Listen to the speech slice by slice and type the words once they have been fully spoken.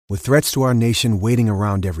With threats to our nation waiting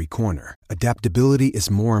around every corner, adaptability is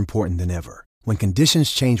more important than ever. When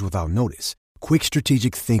conditions change without notice, quick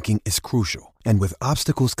strategic thinking is crucial. And with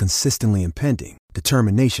obstacles consistently impending,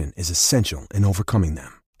 determination is essential in overcoming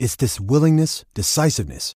them. It's this willingness,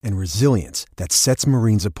 decisiveness, and resilience that sets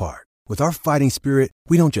Marines apart. With our fighting spirit,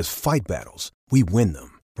 we don't just fight battles, we win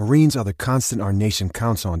them. Marines are the constant our nation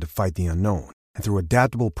counts on to fight the unknown. And through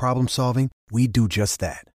adaptable problem solving, we do just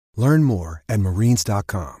that. Learn more at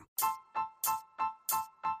marines.com.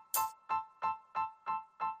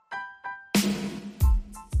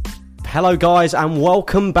 Hello guys, and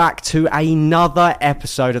welcome back to another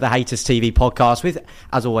episode of the HaytersTV podcast with,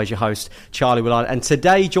 as always, your host Charlie Willard. And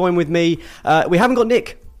today, join with me, we haven't got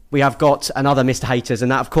Nick, we have got another Mr. Hayters,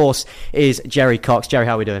 and that of course is Jerry Cox. Jerry,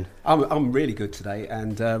 how are we doing? I'm really good today,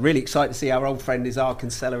 and really excited to see our old friend Nizaar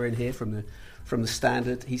Kinsella in here from the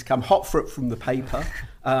Standard. He's come hot from the paper.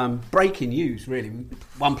 Breaking news, really.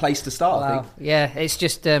 One place to start, I think. Yeah, it's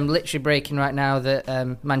just literally breaking right now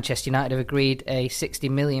that Manchester United have agreed a £60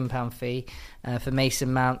 million fee for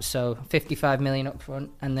Mason Mount. So 55 million up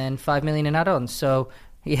front and then 5 million in add-ons. So,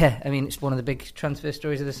 yeah, I mean, it's one of the big transfer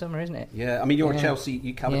stories of the summer, isn't it? Yeah, I mean, you're a Chelsea,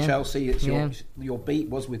 you cover Chelsea. It's your beat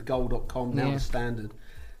was with Goal.com, now the Standard.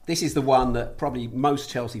 This is the one that probably most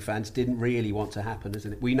Chelsea fans didn't really want to happen,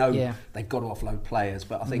 isn't it? We know they've got to offload players,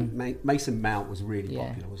 but I think Mason Mount was really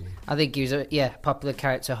popular, wasn't he? I think he was a popular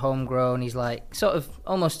character, homegrown. He's like sort of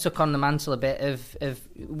almost took on the mantle a bit of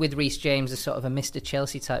with Reece James, a sort of a Mr.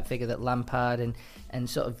 Chelsea type figure that Lampard and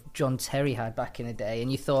sort of John Terry had back in the day.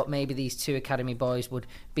 And you thought maybe these two academy boys would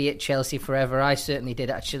be at Chelsea forever. I certainly did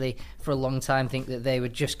actually for a long time think that they were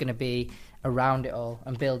just going to be around it all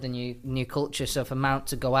and build a new culture. So for Mount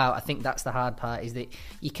to go out, I think that's the hard part, is that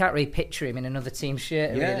you can't really picture him in another team's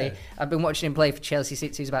shirt, really. I've been watching him play for Chelsea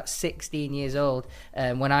since he was about 16 years old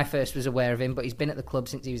when I first was aware of him, but he's been at the club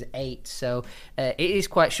since he was 8, so it is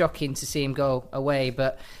quite shocking to see him go away.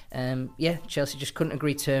 But Chelsea just couldn't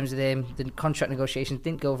agree terms with him. The contract negotiations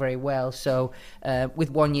didn't go very well, so with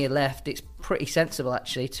 1 year left, it's pretty sensible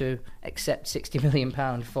actually to accept £60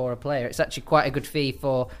 million for a player. It's actually quite a good fee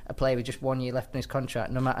for a player with just 1 year left in his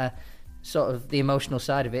contract. No matter sort of the emotional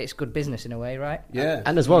side of it, it's good business in a way, right? Yeah.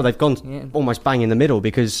 And as well, they've gone almost bang in the middle,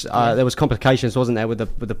 because there was complications, wasn't there, with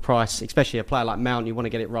the price, especially a player like Mount. You want to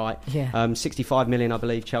get it right. 65 million, I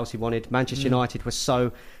believe Chelsea wanted. Manchester United was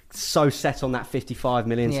so set on that 55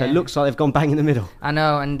 million, so it looks like they've gone bang in the middle. I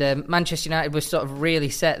know, and Manchester United was sort of really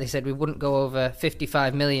set. They said we wouldn't go over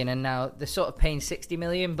 55 million, and now they're sort of paying 60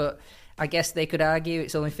 million, but I guess they could argue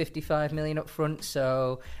it's only 55 million up front,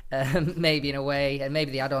 so maybe in a way, and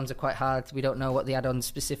maybe the add-ons are quite hard. We don't know what the add-ons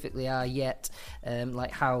specifically are yet,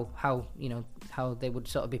 like how they would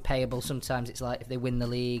sort of be payable. Sometimes it's like if they win the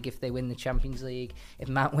league, if they win the Champions League, if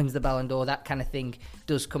Mount wins the Ballon d'Or, that kind of thing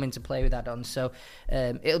does come into play with add-ons. So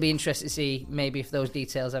it'll be interesting to see maybe if those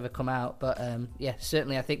details ever come out. But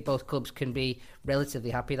certainly I think both clubs can be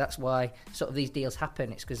relatively happy. That's why sort of these deals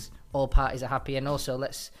happen. It's because all parties are happy, and also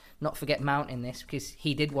let's not forget Mount in this, because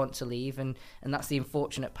he did want to leave, and that's the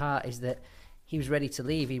unfortunate part, is that he was ready to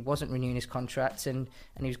leave. He wasn't renewing his contract, and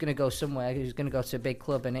he was going to go somewhere. He was going to go to a big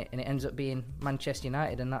club, and it ends up being Manchester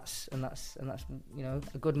United, and that's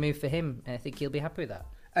a good move for him. And I think he'll be happy with that.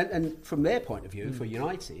 And from their point of view, for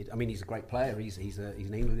United, I mean, he's a great player. He's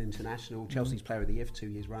an England international, Chelsea's Player of the Year for 2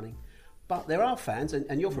 years running. But there are fans,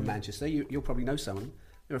 and you're from Manchester. You'll probably know someone.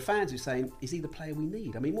 There are fans who are saying, is he the player we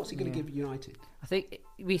need? I mean, what's he going to give United? I think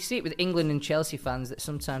we see it with England and Chelsea fans that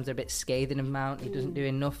sometimes they're a bit scathing of Mount. He doesn't do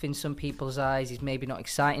enough in some people's eyes. He's maybe not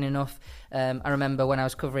exciting enough. I remember when I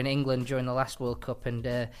was covering England during the last World Cup, and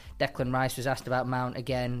Declan Rice was asked about Mount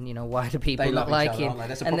again. You know, why do people not like him?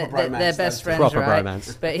 That's a proper bromance. They're best friends, proper right?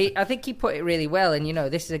 bromance. But I think he put it really well. And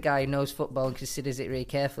this is a guy who knows football and considers it really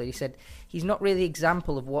carefully. He said he's not really an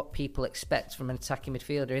example of what people expect from an attacking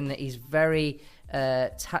midfielder, in that he's very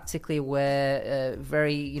tactically aware,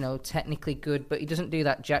 very technically good, but he doesn't do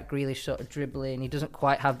that Jack Grealish sort of dribbling. He doesn't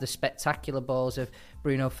quite have the spectacular balls of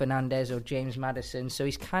Bruno Fernandes or James Maddison, so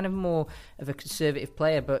he's kind of more of a conservative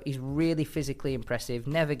player, but he's really physically impressive,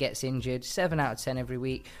 never gets injured, 7 out of 10 every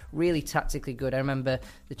week, really tactically good. I remember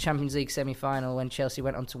the Champions League semi-final when Chelsea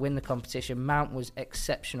went on to win the competition. Mount was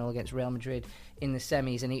exceptional against Real Madrid in the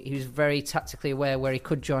semis, and he was very tactically aware where he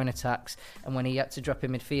could join attacks and when he had to drop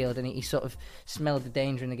in midfield, and he sort of smelled the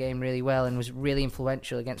danger in the game really well and was really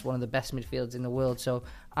influential against one of the best midfielders in the world. So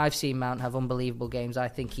I've seen Mount have unbelievable games. I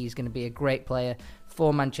think he's going to be a great player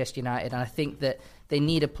for Manchester United, and I think that they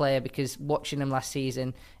need a player, because watching him last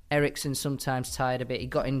season, Eriksen sometimes tired a bit. He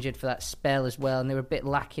got injured for that spell as well, and they were a bit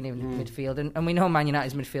lacking in midfield. And we know Man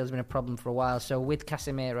United's midfield has been a problem for a while. So with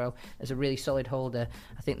Casemiro as a really solid holder,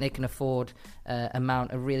 I think they can afford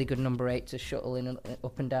Mount, a really good number 8 to shuttle in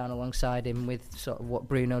up and down alongside him with sort of what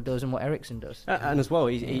Bruno does and what Eriksen does. And as well,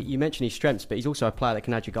 you mentioned his strengths, but he's also a player that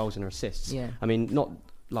can add you goals and assists. Yeah. I mean, not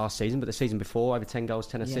last season, but the season before, over 10 goals,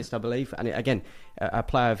 10 assists, I believe. And again, a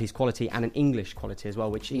player of his quality and an English quality as well,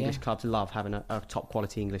 which English clubs love, having a top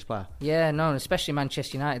quality English player. Yeah, no, especially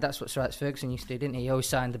Manchester United. That's what Sir Alex Ferguson used to do, didn't he? He always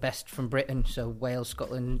signed the best from Britain, so Wales,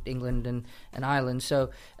 Scotland, England and Ireland.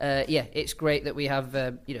 So, it's great that we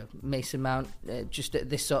have Mason Mount just at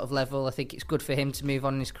this sort of level. I think it's good for him to move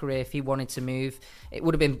on in his career if he wanted to move. It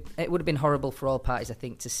would have been horrible for all parties, I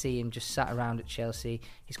think, to see him just sat around at Chelsea.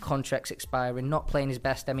 His contract's expiring, not playing his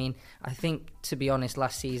best. I mean, I think, to be honest,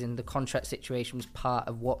 last season the contract situation was part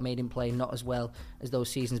of what made him play not as well as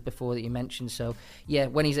those seasons before that you mentioned. So,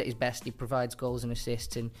 when he's at his best, he provides goals and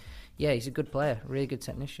assists, and he's a good player, really good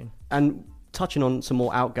technician. And touching on some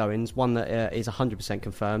more outgoings, one that is 100%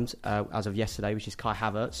 confirmed as of yesterday, which is Kai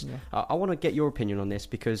Havertz. I want to get your opinion on this,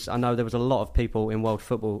 because I know there was a lot of people in world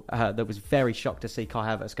football that was very shocked to see Kai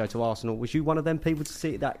Havertz go to Arsenal. Was you one of them people to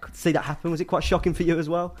see that happen? Was it quite shocking for you as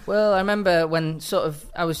well? Well, I remember when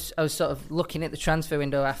I was sort of looking at the transfer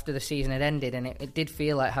window after the season had ended, and it did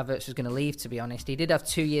feel like Havertz was going to leave, to be honest. He did have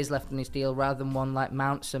 2 years left on his deal rather than one like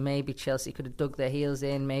Mount, so maybe Chelsea could have dug their heels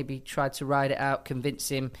in, maybe tried to ride it out, convince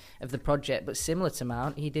him of the project. But similar to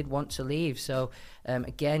Mount, he did want to leave. So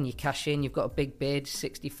again, you cash in, you've got a big bid,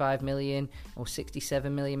 65 million or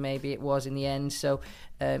 67 million maybe it was in the end. So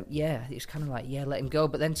it's kind of like, let him go.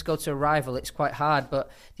 But then to go to a rival, it's quite hard. But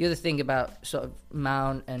the other thing about sort of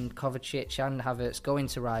Mount and Kovacic and Havertz going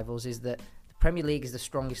to rivals is that Premier League is the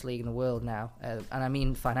strongest league in the world now, and I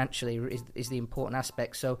mean financially is the important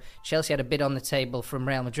aspect. So Chelsea had a bid on the table from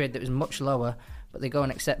Real Madrid that was much lower, but they go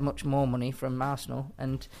and accept much more money from Arsenal,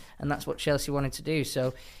 and that's what Chelsea wanted to do.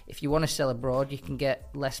 So if you want to sell abroad, you can get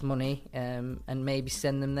less money and maybe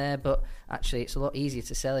send them there, but actually it's a lot easier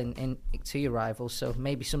to sell in to your rivals. So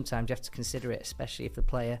maybe sometimes you have to consider it, especially if the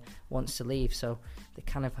player wants to leave. So they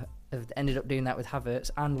kind of have ended up doing that with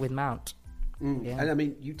Havertz and with Mount. And I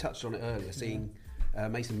mean, you touched on it earlier, seeing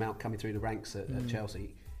Mason Mount coming through the ranks at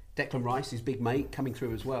Chelsea. Declan Rice, his big mate, coming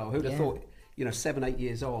through as well. Who'd have thought, 7-8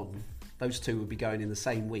 years on, those two would be going in the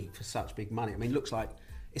same week for such big money? I mean, it looks like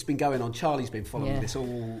it's been going on. Charlie's been following this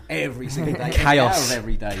every single day. Chaos.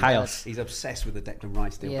 Every day. Chaos. He's obsessed with the Declan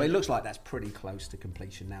Rice deal. But it looks like that's pretty close to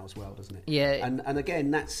completion now as well, doesn't it? Yeah. And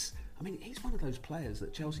again, he's one of those players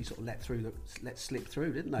that Chelsea sort of let slip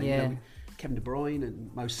through, didn't they? Yeah. Kevin De Bruyne and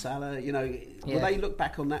Mo Salah, will they look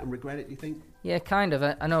back on that and regret it, do you think? Yeah, kind of.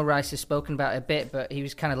 I know Rice has spoken about it a bit, but he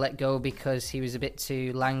was kind of let go because he was a bit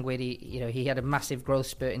too languid. He had a massive growth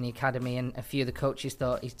spurt in the academy, and a few of the coaches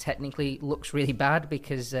thought he technically looks really bad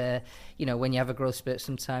because, when you have a growth spurt,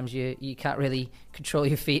 sometimes you can't really control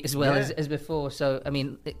your feet as well as before. So, I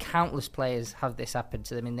mean, countless players have this happen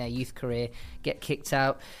to them in their youth career, get kicked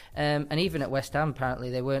out. And even at West Ham,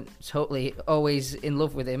 apparently, they weren't totally always in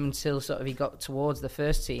love with him until sort of he got towards the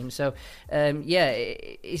first team. So,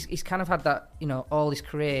 he's kind of had that, all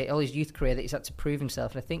his youth career that he's had to prove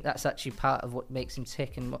himself. And I think that's actually part of what makes him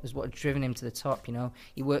tick and what has driven him to the top.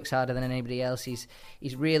 He works harder than anybody else. He's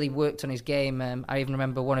really worked on his game. I even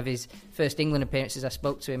remember one of his first England appearances. I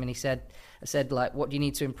spoke to him and I said, like, what do you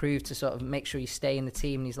need to improve to sort of make sure you stay in the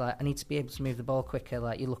team? And he's like, I need to be able to move the ball quicker.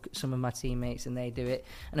 Like, you look at some of my teammates and they do it.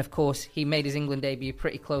 And of course, he made his England debut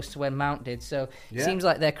pretty close to when Mount did. So it seems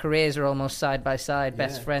like their careers are almost side by side,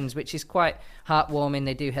 best friends, which is quite heartwarming.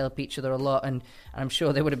 They do help each other a lot. And I'm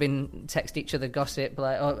sure they would have been text each other gossip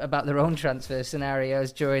about their own transfer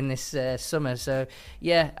scenarios during this summer. So,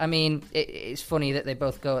 I mean, it's funny that they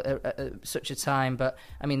both go at such a time. But,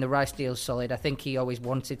 I mean, the Rice deal's solid. I think he always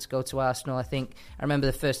wanted to go to Arsenal. I remember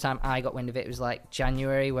the first time I got wind of it was like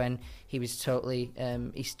January, when he was totally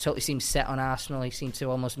seemed set on Arsenal. He seemed to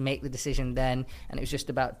almost make the decision then, and it was just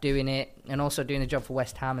about doing it and also doing the job for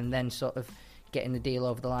West Ham and then sort of getting the deal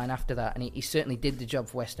over the line after that. And he certainly did the job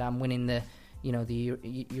for West Ham, winning the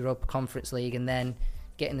Europa Conference League and then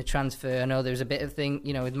getting the transfer. I know there was a bit of thing,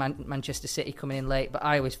 with Manchester City coming in late, but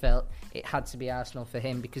I always felt it had to be Arsenal for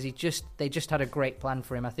him because they just had a great plan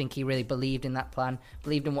for him. I think he really believed in that plan,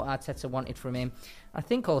 believed in what Arteta wanted from him. I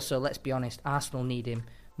think also, let's be honest, Arsenal need him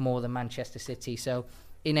more than Manchester City. So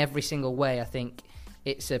in every single way, I think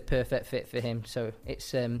it's a perfect fit for him. So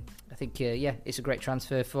it's, I think, it's a great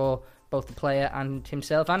transfer for both the player and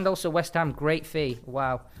himself, and also West Ham, great fee.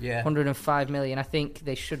 Wow, 105 million. I think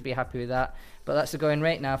they should be happy with that. But that's the going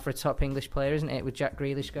rate now for a top English player, isn't it? With Jack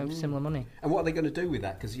Grealish going for similar money. And what are they going to do with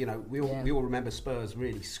that? Because we all remember Spurs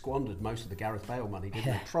really squandered most of the Gareth Bale money, didn't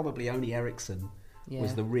they? Probably only Eriksen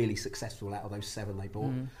was the really successful out of those 7 they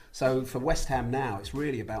bought. So for West Ham now, it's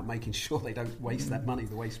really about making sure they don't waste that money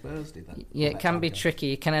the way Spurs did. It can be tricky.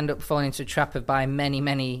 You can end up falling into a trap of buying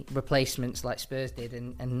many replacements like Spurs did,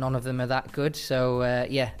 and none of them are that good. So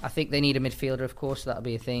I think they need a midfielder, of course. That'll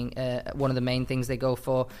be a thing. One of the main things they go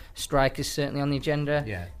for. Strikers certainly on the agenda.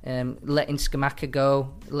 Letting Scamacca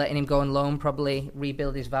go, letting him go on loan, probably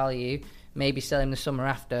rebuild his value. Maybe sell him the summer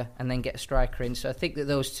after and then get a striker in. So I think that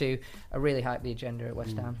those two are really high up the agenda at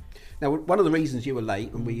West Ham. Now, one of the reasons you were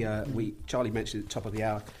late, and Charlie mentioned at the top of the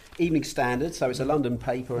hour, Evening Standard, so it's a London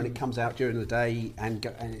paper and it comes out during the day and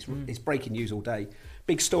it's breaking news all day.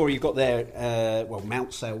 Big story you've got there,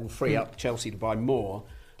 Mount Sale will free up Chelsea to buy more.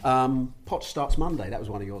 Poch starts Monday, that was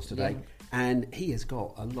one of yours today. And he has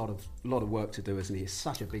got a lot of work to do, hasn't he? It's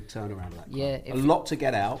such a big turnaround of that club. A lot to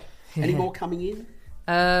get out. Any more coming in?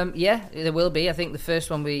 There will be. I think the first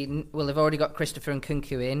one they've already got Christopher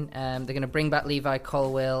Nkunku in. They're going to bring back Levi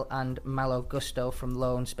Colwill and Malo Gusto from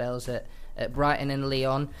loan spells at Brighton and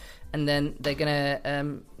Lyon. And then they're going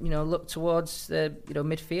to, look towards the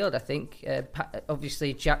midfield. I think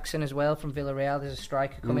obviously Jackson as well from Villarreal. There's a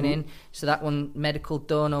striker coming in, so that one medical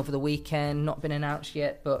done over the weekend, not been announced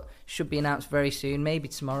yet, but should be announced very soon, maybe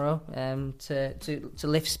tomorrow, to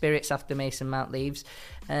lift spirits after Mason Mount leaves.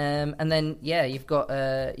 And then you've got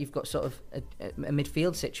sort of a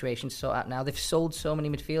midfield situation to sort out now. They've sold so many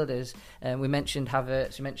midfielders. We mentioned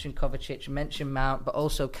Havertz, we mentioned Kovacic, we mentioned Mount, but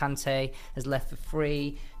also Kante has left for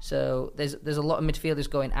free. So there's a lot of midfielders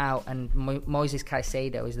going out, and Moises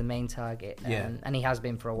Caicedo is the main target, and he has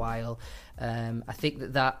been for a while. I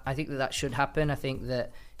think that should happen. I think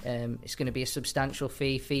that it's going to be a substantial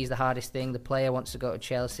fee. Fee's the hardest thing. The player wants to go to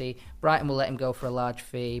Chelsea. Brighton will let him go for a large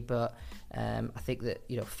fee, but I think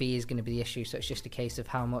that fee is going to be the issue. So it's just a case of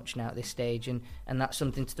how much now at this stage, and that's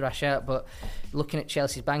something to thrash out. But looking at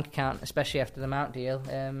Chelsea's bank account, especially after the Mount deal,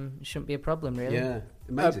 it shouldn't be a problem really. Yeah,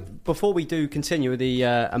 amazing. Before we do continue with the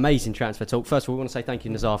amazing transfer talk, first of all, we want to say thank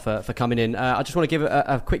you, Nizaar, for coming in. I just want to give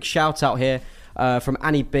a quick shout out here from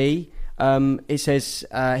Annie B. He says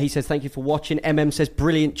thank you for watching. says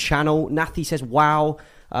brilliant channel. Nathi says wow.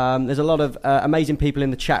 There's a lot of amazing people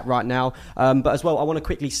in the chat right now, but as well I want to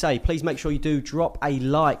quickly say, please make sure you do drop a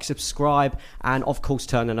like, subscribe, and of course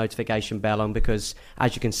turn the notification bell on, because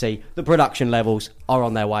as you can see, the production levels are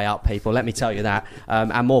on their way up, people, let me tell you that.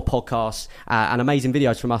 And more podcasts and amazing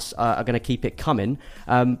videos from us are going to keep it coming.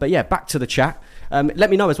 But yeah, back to the chat. Let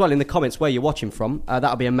me know as well in the comments where you're watching from.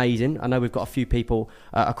 That'll be amazing. I know we've got a few people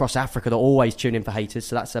across Africa that always tune in for Haters,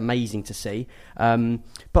 so that's amazing to see.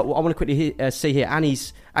 But what I want to quickly see here,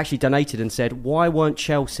 Annie's actually donated and said, why weren't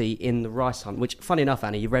Chelsea in the Rice hunt? Which, funny enough,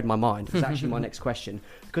 Annie, you read my mind. It was actually my next question.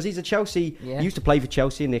 Because he's a Chelsea, he used to play for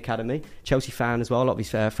Chelsea in the academy, Chelsea fan as well. A lot of his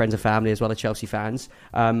friends and family as well are Chelsea fans.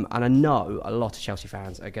 And I know a lot of Chelsea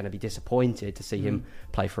fans are going to be disappointed to see him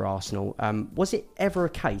play for Arsenal. Was it ever a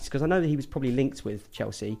case? Because I know that he was probably linked with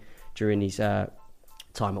Chelsea during his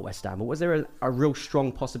time at West Ham, but was there a real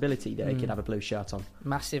strong possibility that he could have a blue shirt on?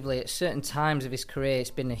 Massively. At certain times of his career,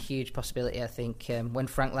 it's been a huge possibility. I think when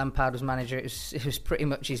Frank Lampard was manager, it was pretty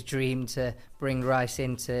much his dream to bring Rice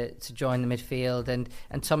in to join the midfield, and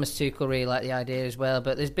Thomas Tuchel really liked the idea as well.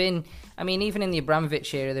 But there's been, I mean, even in the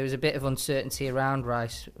Abramovich era, there was a bit of uncertainty around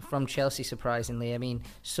Rice from Chelsea, surprisingly. I mean,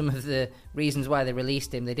 some of the reasons why they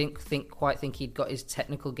released him, they didn't quite think he'd got his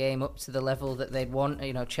technical game up to the level that they'd want.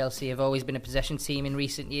 Chelsea have always been a possession team in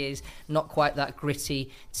recent years, not quite that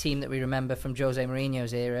gritty team that we remember from Jose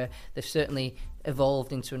Mourinho's era. They've certainly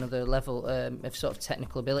evolved into another level of sort of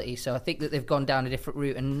technical ability. So I think that they've gone down a different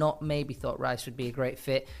route and not maybe thought Rice would be a great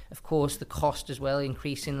fit. Of course, the cost as well,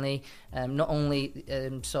 increasingly. Not only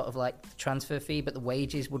sort of like the transfer fee, but the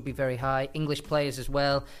wages would be very high. English players as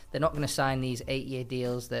well. They're not going to sign these 8-year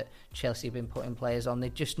deals that Chelsea have been putting players on. They're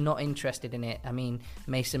just not interested in it. I mean,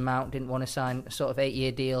 Mason Mount didn't want to sign a sort of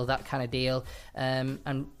 8-year deal, that kind of deal. And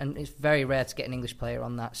it's very rare to get an English player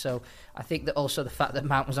on that. So I think that also the fact that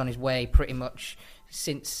Mount was on his way pretty much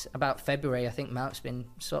since about February, I think Mount's been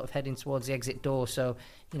sort of heading towards the exit door. So,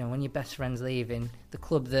 when your best friend's leaving, the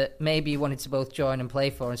club that maybe you wanted to both join and play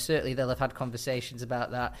for, and certainly they'll have had conversations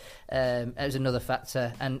about that, as another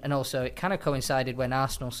factor. And also it kind of coincided when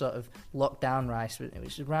Arsenal sort of locked down Rice. It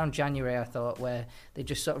was around January, I thought, where they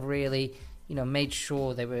just sort of really made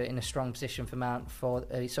sure they were in a strong position for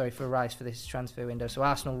Rice for this transfer window. So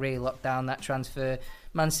Arsenal really locked down that transfer.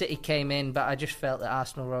 Man City came in, but I just felt that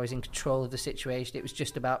Arsenal were always in control of the situation. It was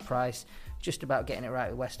just about price, just about getting it right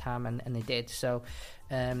with West Ham, and they did. So,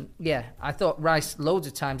 I thought Rice, loads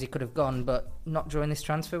of times he could have gone, but not during this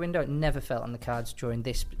transfer window. It never felt on the cards during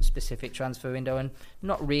this specific transfer window, and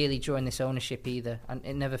not really during this ownership either. And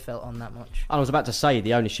it never felt on that much. I was about to say,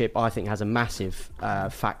 the ownership, I think, has a massive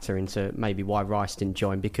factor into maybe why Rice didn't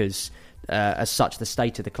join, because as such, the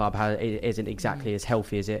state of the club isn't exactly as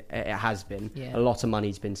healthy as it has been. Yeah. A lot of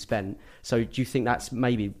money's been spent. So do you think that's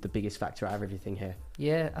maybe the biggest factor out of everything here?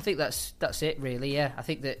 Yeah, I think that's it, really. Yeah, I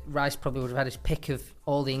think that Rice probably would have had his pick of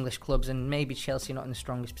all the English clubs, and maybe Chelsea not in the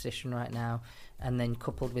strongest position right now. And then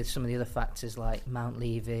coupled with some of the other factors like Mount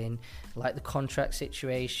leaving, like the contract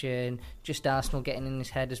situation, just Arsenal getting in his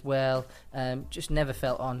head as well, just never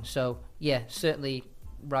felt on. So yeah, certainly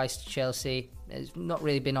Rice to Chelsea. It's not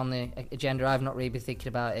really been on the agenda. I've not really been thinking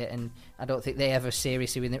about it, and I don't think they ever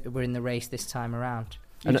seriously were in the race this time around.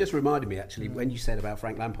 You just reminded me, actually, when you said about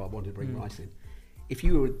Frank Lampard wanted to bring Rice in. If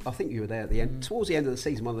you were, I think you were there at the end, towards the end of the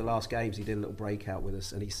season, one of the last games, he did a little breakout with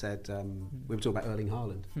us, and he said, we were talking about Erling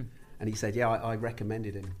Haaland, and he said, I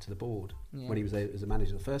recommended him to the board when he was there as a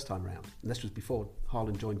manager the first time round, and this was before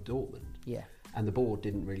Haaland joined Dortmund, and the board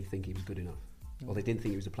didn't really think he was good enough. Or they didn't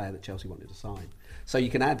think he was a player that Chelsea wanted to sign. So you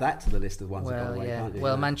can add that to the list of the ones that got away, can't you?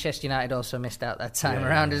 Well, Manchester United also missed out that time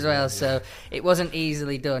around as well, so it wasn't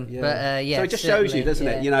easily done. Yeah. But so it just shows you, doesn't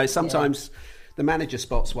it? Sometimes the manager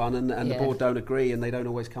spots one and the board don't agree, and they don't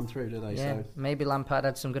always come through, do they? Yeah. So Maybe Lampard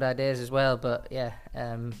had some good ideas as well, but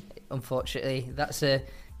unfortunately, that's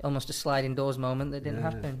almost a sliding doors moment that didn't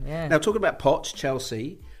happen. Yeah. Now, talking about Poch,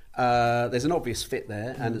 Chelsea, there's an obvious fit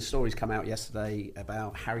there, and the stories come out yesterday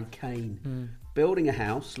about Harry Kane building a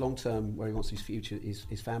house long term where he wants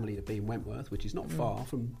his family to be in Wentworth, which is not far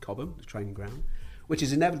from Cobham, the training ground, which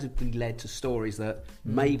has inevitably led to stories that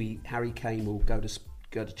maybe Harry Kane will go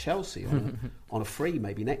to Chelsea on a free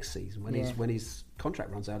maybe next season when his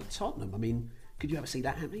contract runs out at Tottenham. I mean, could you ever see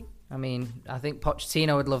that happening? I mean, I think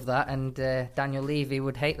Pochettino would love that, and Daniel Levy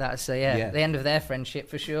would hate that. So the end of their friendship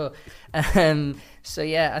for sure. I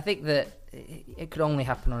think that it could only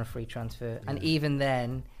happen on a free transfer, and even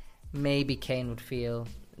then, maybe Kane would feel,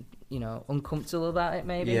 uncomfortable about it.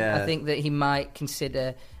 Maybe I think that he might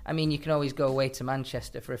consider. I mean, you can always go away to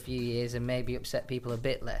Manchester for a few years and maybe upset people a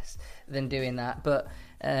bit less than doing that, but.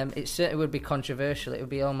 It certainly would be controversial. It would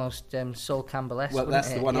be almost Sol Campbell-esque. Well,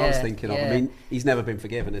 that's the one I was thinking of. I mean, he's never been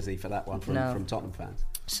forgiven, has he, for that one from Tottenham fans?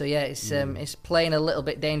 So it's playing a little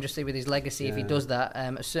bit dangerously with his legacy if he does that.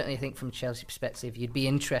 Certainly, I think from a Chelsea perspective, you'd be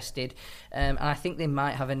interested, and I think they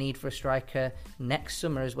might have a need for a striker next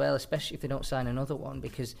summer as well, especially if they don't sign another one,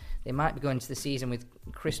 because they might be going into the season with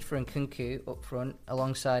Christopher Nkunku up front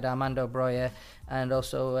alongside Armando Broja and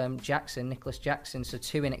also Nicholas Jackson, so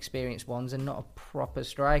two inexperienced ones and not a proper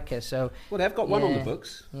striker. So they've got one on the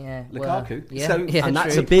books, Lukaku. And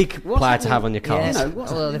that's a big player to have on your cards.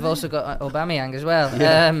 They've also got Aubameyang as well.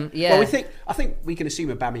 Well, I think we can assume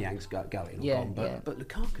Aubameyang's going or gone, but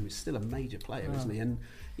Lukaku is still a major player, isn't he? And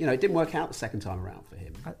it didn't work out the second time around for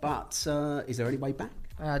him. But is there any way back?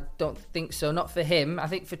 I don't think so. Not for him. I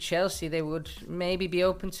think for Chelsea they would maybe be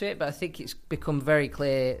open to it, but I think it's become very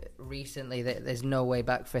clear recently that there's no way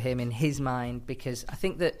back for him in his mind, because I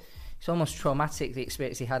think that it's almost traumatic, the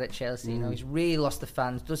experience he had at Chelsea. He's really lost the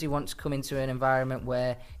fans. Does he want to come into an environment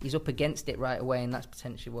where he's up against it right away? And that's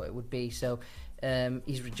potentially what it would be. So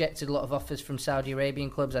he's rejected a lot of offers from Saudi Arabian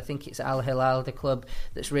clubs. I think it's Al Hilal, the club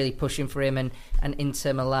that's really pushing for him, and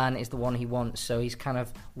Inter Milan is the one he wants. So he's kind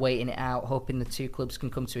of waiting it out, hoping the two clubs can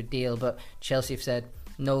come to a deal. But Chelsea have said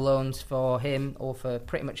no loans for him or for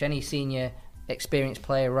pretty much any senior experienced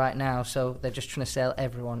player right now, so they're just trying to sell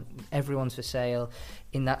everyone. Everyone's for sale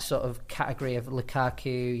in that sort of category of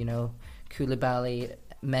Lukaku, Koulibaly,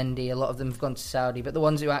 Mendy. A lot of them have gone to Saudi, but the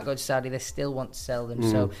ones who aren't going to Saudi, they still want to sell them.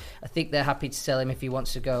 So I think they're happy to sell him if he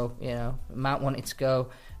wants to go. Mount wanted to go,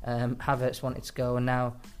 Havertz wanted to go, and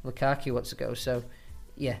now Lukaku wants to go. So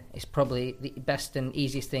it's probably the best and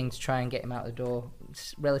easiest thing to try and get him out the door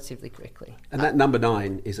relatively quickly. And that number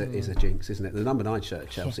 9 is a jinx, isn't it? The number 9 shirt at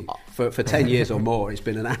Chelsea for 10 years or more, it's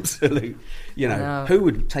been an absolute, who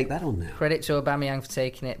would take that on now? Credit to Aubameyang for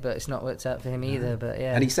taking it, but it's not worked out for him either. But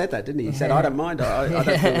and he said that, didn't he? He said, "I don't mind. I don't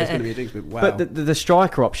think there's going to be a jinx." But wow. But the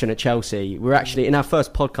striker option at Chelsea, we're actually in our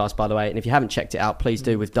first podcast, by the way, and if you haven't checked it out, please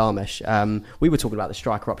do, with Darmesh. We were talking about the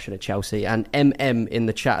striker option at Chelsea, and MM in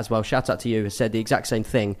the chat as well. Shout out to you, has said the exact same thing.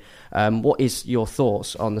 thing. What is your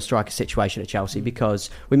thoughts on the striker situation at Chelsea? Because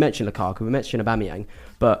we mentioned Lukaku, we mentioned Aubameyang,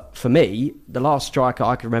 but for me, the last striker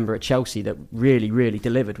I can remember at Chelsea that really, really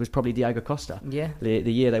delivered was probably Diego Costa. Yeah. The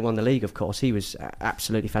year they won the league, of course, he was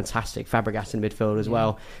absolutely fantastic. Fabregas in midfield as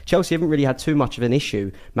well. Chelsea haven't really had too much of an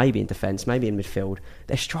issue, maybe in defence, maybe in midfield.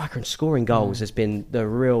 Their striker and scoring goals has been the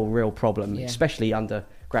real problem, especially under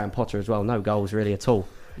Graham Potter as well. No goals really at all.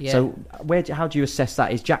 Yeah. So how do you assess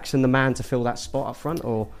that? Is Jackson the man to fill that spot up front,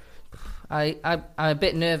 or...? I'm a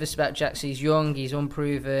bit nervous about Jackson. He's young, he's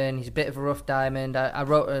unproven, he's a bit of a rough diamond. I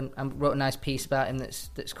wrote a nice piece about him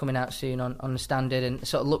that's coming out soon on the Standard, and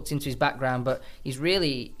sort of looked into his background. But he's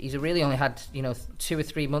really only had 2 or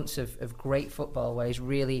 3 months of great football where he's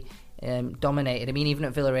really dominated. I mean, even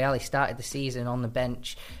at Villarreal, he started the season on the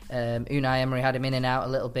bench. Unai Emery had him in and out a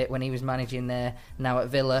little bit when he was managing there. Now at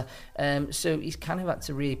Villa, so he's kind of had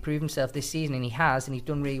to really prove himself this season, and he's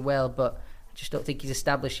done really well, but I just don't think he's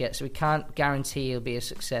established yet, so we can't guarantee he'll be a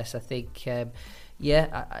success. I think,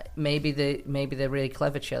 maybe they're really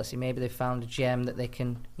clever, Chelsea. Maybe they've found a gem that they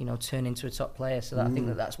can, turn into a top player. So I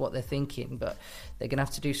think that's what they're thinking. But they're going to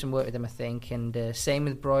have to do some work with him, I think. And same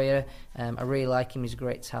with Breuer. I really like him. He's a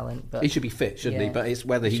great talent. But he should be fit, shouldn't he? But it's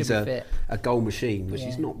whether he's a goal machine, which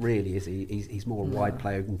he's not really, is he? He's more a wide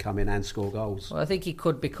player who can come in and score goals. Well, I think he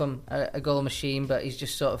could become a goal machine, but he's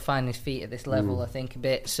just sort of finding his feet at this level, I think, a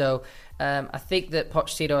bit. So I think that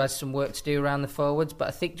Pochettino has some work to do around the forwards, but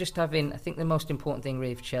I think the most important thing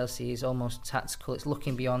really for Chelsea is almost tactical. It's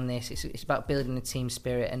looking beyond this. It's about building a team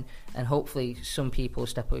spirit, and hopefully some people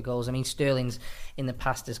step up with goals. I mean, Sterling's in the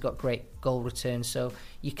past has got great goal returns, so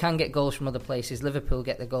you can get goals from other places. Liverpool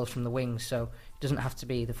get their goals from the wings, so it doesn't have to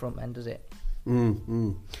be the front men, does it?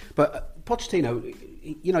 But Pochettino,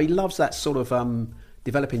 he loves that sort of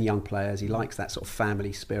developing young players. He likes that sort of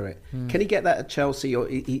family spirit. Can he get that at Chelsea, or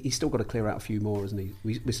he's still got to clear out a few more, hasn't he?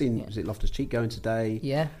 We've seen, was it Loftus-Cheek going today?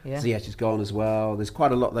 Yeah. Ziyech is gone as well. There's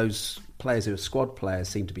quite a lot of those players who are squad players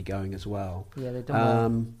seem to be going as well. Yeah, they've done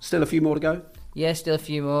well. Still a few more to go? Yeah, still a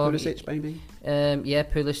few more. Pulisic, maybe?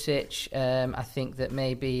 Pulisic. I think that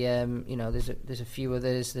maybe, there's a few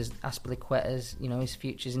others. There's Azpilicueta's, his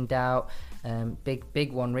future's in doubt.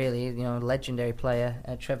 Big one, really, legendary player.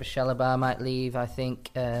 Trevor Chalobah might leave, I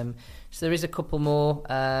think. So there is a couple more.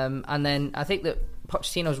 And then I think that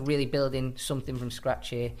Pochettino's really building something from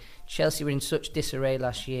scratch here. Chelsea were in such disarray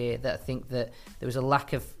last year that I think that there was a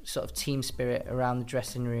lack of sort of team spirit around the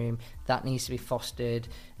dressing room. That needs to be fostered.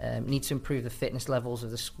 Needs to improve the fitness levels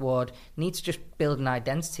of the squad. Needs to just build an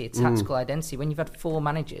identity, a tactical identity. When you've had 4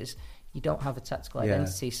 managers, you don't have a tactical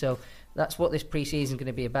identity. So that's what this pre-season is going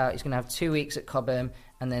to be about. He's going to have 2 weeks at Cobham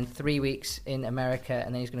and then 3 weeks in America,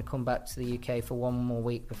 and then he's going to come back to the UK for 1 more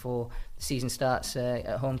week before the season starts at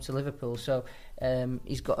home to Liverpool. So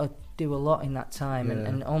he's got to do a lot in that time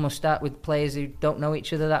and almost start with players who don't know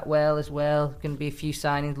each other that well as well. Going to be a few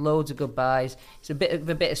signings, loads of goodbyes. It's a bit of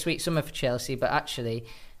a bittersweet summer for Chelsea, but actually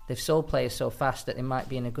they've sold players so fast that they might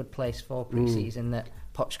be in a good place for pre-season that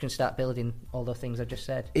Poch can start building all the things I just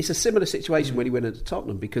said. It's a similar situation when he went into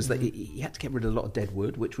Tottenham, because he had to get rid of a lot of dead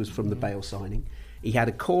wood, which was from the Bale signing. He had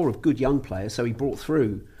a core of good young players, so he brought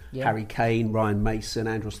through Harry Kane, Ryan Mason,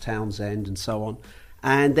 Andros Townsend and so on.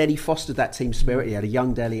 And then he fostered that team spirit. He had a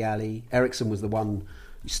young Dele Alli. Ericsson was the one,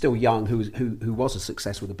 still young, who was a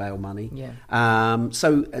success with the Bale money. And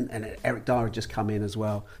Eric Dyer had just come in as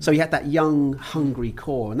well. So he had that young, hungry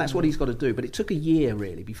core, and that's what he's got to do. But it took a year,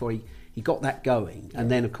 really, before he got that going.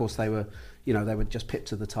 And then, of course, they were just pipped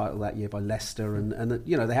to the title that year by Leicester, and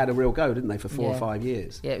they had a real go, didn't they, for 4 or 5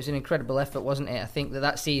 years? Yeah, it was an incredible effort, wasn't it? I think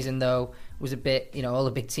that season, though, was a bit, all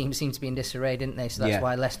the big teams seemed to be in disarray, didn't they? So that's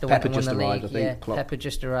why Leicester went and won the league. I think. Pepper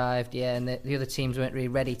just arrived, and the other teams weren't really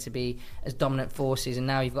ready to be as dominant forces, and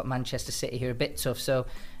now you've got Manchester City who are a bit tough, so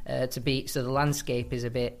to beat. So the landscape is a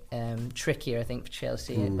bit trickier, I think, for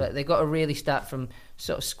Chelsea. But they've got to really start from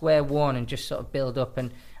sort of square one and just sort of build up.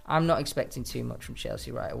 And I'm not expecting too much from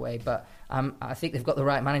Chelsea right away, but I think they've got the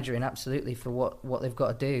right manager in, absolutely, for what they've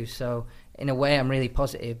got to do. So in a way, I'm really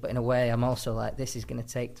positive, but in a way, I'm also like, this is going to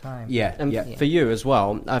take time. For you as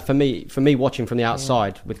well. For me, watching from the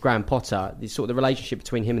outside with Graham Potter, the relationship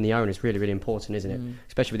between him and the owner is really, really important, isn't it?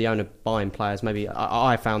 Especially with the owner buying players. Maybe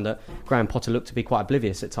I found that Graham Potter looked to be quite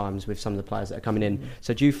oblivious at times with some of the players that are coming in.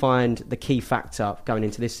 So do you find the key factor going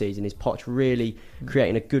into this season is Poch really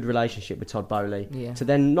creating a good relationship with Todd Bowley to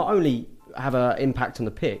then not only have an impact on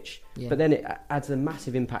the pitch, but then it adds a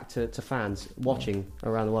massive impact to fans watching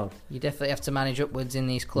around the world. You definitely have to manage upwards in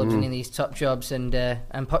these clubs and in these top jobs. And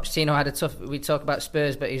Pochettino had a tough. We talk about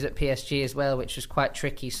Spurs, but he's at PSG as well, which was quite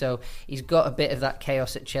tricky. So he's got a bit of that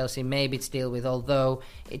chaos at Chelsea, maybe to deal with. Although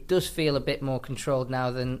it does feel a bit more controlled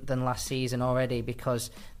now than last season already, because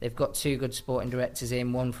they've got 2 good sporting directors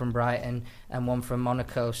in, one from Brighton and one from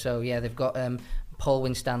Monaco. So yeah, they've got Paul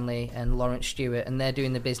Winstanley and Lawrence Stewart, and they're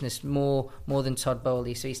doing the business more than Todd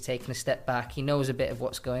Bowley. So he's taken a step back. He knows a bit of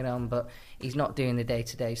what's going on, but he's not doing the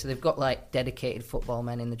day-to-day. So they've got like dedicated football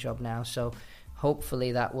men in the job now. So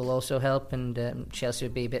hopefully that will also help, and Chelsea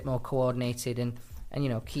will be a bit more coordinated and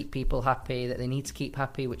keep people happy that they need to keep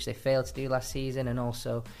happy, which they failed to do last season, and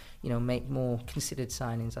also make more considered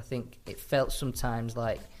signings. I think it felt sometimes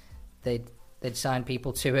like they'd signed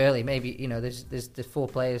people too early. Maybe there's the 4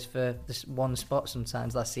 players for this one spot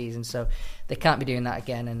sometimes last season, so they can't be doing that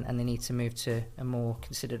again, and they need to move to a more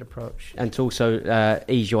considered approach. And to also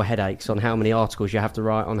ease your headaches on how many articles you have to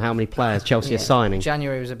write on how many players Chelsea are signing.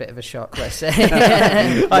 January was a bit of a shock, let's say.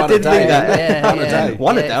 I did think that.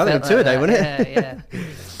 One a day. I think 2 a day, wasn't it? Yeah.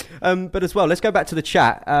 But as well, let's go back to the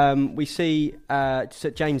chat. We see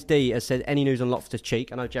James D has said, any news on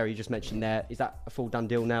Loftus-Cheek? I know Jerry just mentioned there. Is that a full done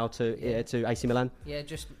deal now to AC Milan? Yeah,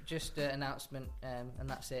 just an announcement, and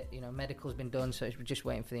that's it. Medical's been done, so we're just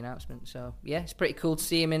waiting for the announcement. So yeah, it's pretty cool to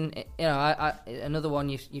see him in. Another one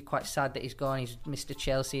you're quite sad that he's gone. He's Mr.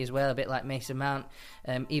 Chelsea as well, a bit like Mason Mount,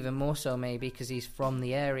 even more so maybe because he's from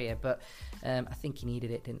the area. But I think he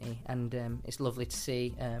needed it, didn't he? And it's lovely to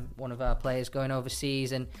see one of our players going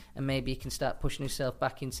overseas and maybe he can start pushing himself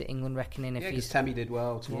back into England reckoning. Because Tammy did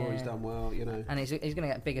well, Tomori's done well, And he's going to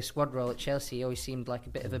get a bigger squad role at Chelsea. He always seemed like a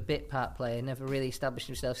bit of a bit part player, never really established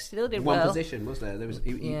himself. Still did well. One position, was there? He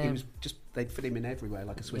was just, they'd fit him in everywhere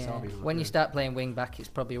like a Swiss Army knife. When you start playing wing back, it's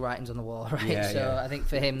probably writings on the wall, right? I think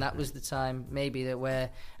for him that was the time maybe and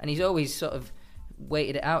he's always sort of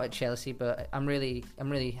waited it out at Chelsea, but I'm really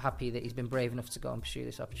happy that he's been brave enough to go and pursue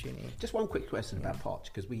this opportunity. Just one quick question about Poch,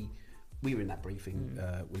 because we were in that briefing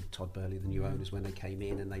with Todd Burley, the new owners, when they came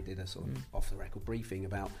in, and they did a sort of off-the-record briefing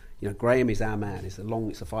about, Graham is our man. It's a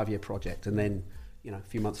 5-year project, and then a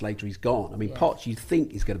few months later he's gone. I mean, Poch, you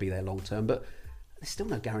think is going to be there long term, but there's still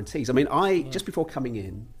no guarantees. I mean, just before coming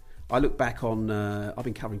in, I look back on. I've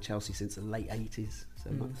been covering Chelsea since the late 80s,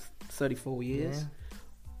 so 34 years. Yeah.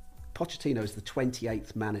 Pochettino is the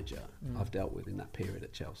 28th manager I've dealt with in that period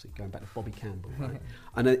at Chelsea, going back to Bobby Campbell. Right?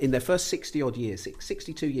 And in their first 60-odd years,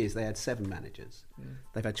 62 years, they had 7 managers.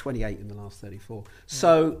 They've had 28 in the last 34.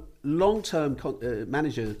 So long-term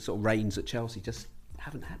manager sort of reigns at Chelsea just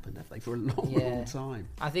haven't happened, have they, for a long time?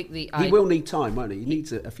 I think he will need time, won't he? He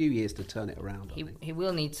needs a few years to turn it around. He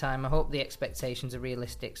will need time. I hope the expectations are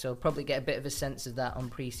realistic. So probably get a bit of a sense of that on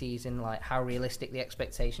pre-season, like how realistic the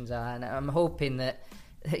expectations are. And I'm hoping that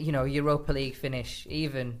Europa League finish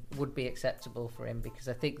even would be acceptable for him, because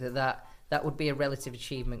I think that would be a relative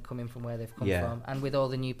achievement coming from where they've come from, and with all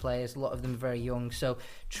the new players, a lot of them are very young, so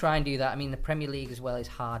try and do that. I mean, the Premier League as well is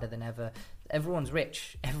harder than ever. Everyone's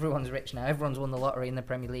rich now. Everyone's won the lottery in the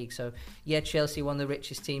Premier League. So Chelsea one of the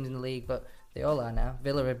richest teams in the league, but they all are now.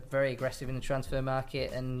 Villa are very aggressive in the transfer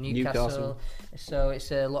market, and Newcastle. So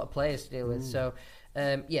it's a lot of players to deal with. So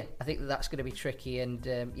I think that's going to be tricky, and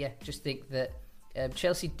just think that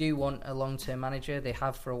Chelsea do want a long-term manager. They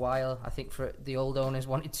have for a while. I think for the old owners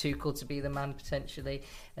wanted Tuchel to be the man potentially,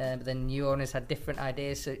 but then new owners had different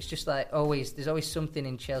ideas. So it's just like there's always something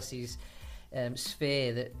in Chelsea's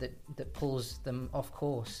sphere that pulls them off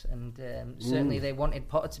course. And certainly they wanted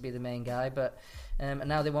Potter to be the main guy, but and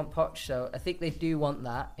now they want Poch. So I think they do want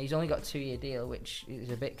that. He's only got a 2-year deal, which is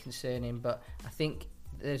a bit concerning, but I think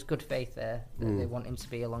there's good faith there that they want him to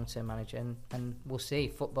be a long-term manager, and we'll see.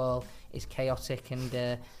 Football is chaotic,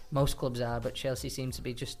 and most clubs are, but Chelsea seems to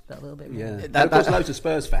be just that little bit more. Of course, loads of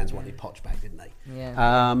Spurs fans wanted Poch back, didn't they?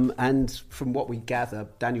 Yeah. And from what we gather,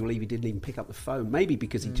 Daniel Levy didn't even pick up the phone, maybe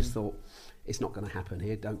because he just thought, it's not going to happen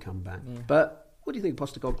here, don't come back. Yeah. But what do you think of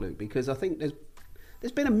Postecoglou? Because I think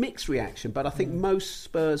there's been a mixed reaction, but I think most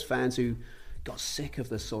Spurs fans who got sick of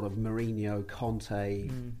the sort of Mourinho, Conte,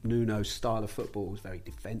 Nuno style of football, was very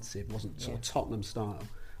defensive, wasn't sort of Tottenham style.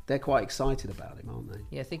 They're quite excited about him, aren't they?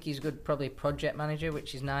 Yeah, I think he's a good, probably project manager,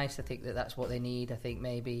 which is nice. I think that's what they need. I think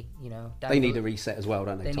maybe, they need a reset as well,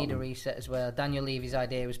 don't they? They need a reset as well. Daniel Levy's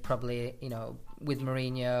idea was probably, with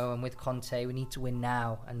Mourinho and with Conte, we need to win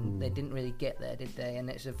now, and they didn't really get there, did they? And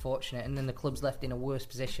it's unfortunate. And then the club's left in a worse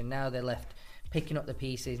position. Now they're left picking up the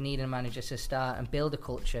pieces, needing a manager to start and build a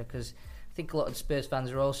culture, because I think a lot of Spurs fans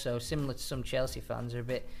are also, similar to some Chelsea fans, are a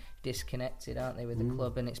bit disconnected, aren't they, with the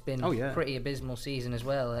club? And it's been a pretty abysmal season as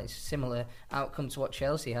well. It's a similar outcome to what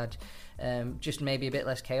Chelsea had, just maybe a bit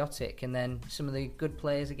less chaotic. And then some of the good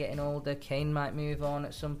players are getting older. Kane might move on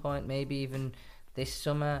at some point, maybe even this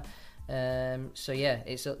summer. So yeah,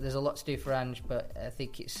 there's a lot to do for Ange, but I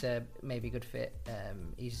think it's maybe a good fit.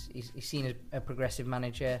 He's seen as a progressive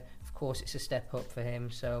manager. Of course, it's a step up for him.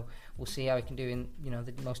 So we'll see how he can do in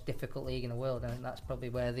the most difficult league in the world. And that's probably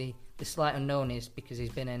where the slight unknown is, because he's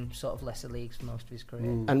been in sort of lesser leagues for most of his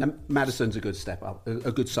career. And Maddison's a good step up,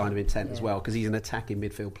 a good sign of intent as well, because he's an attacking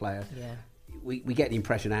midfield player. Yeah. We get the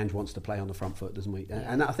impression Ange wants to play on the front foot, doesn't we? Yeah.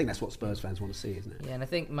 And I think that's what Spurs fans want to see, isn't it? Yeah, and I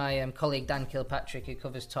think my colleague Dan Kilpatrick, who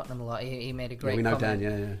covers Tottenham a lot, he made a great comment. Dan,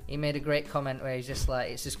 yeah. He made a great comment where he's just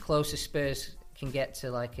like, it's as close as Spurs can get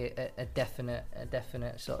to like a definite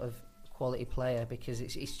sort of quality player, because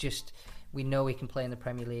it's just, we know he can play in the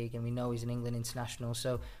Premier League and we know he's an England international.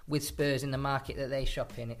 So with Spurs in the market that they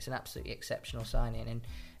shop in, it's an absolutely exceptional signing. And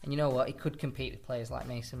you know what? He could compete with players like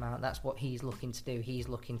Mason Mount. That's what he's looking to do. He's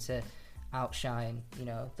looking to outshine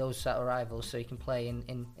those sort of rivals, so he can play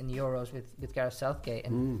in the Euros with Gareth Southgate,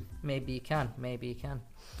 and maybe he can.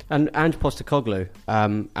 And Ange Postecoglou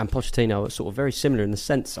and Pochettino are sort of very similar in the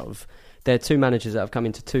sense of they're two managers that have come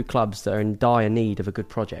into two clubs that are in dire need of a good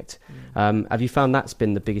project. Have you found that's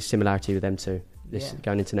been the biggest similarity with them two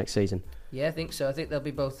going into next season? Yeah, I think so. I think they'll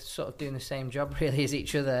be both sort of doing the same job really as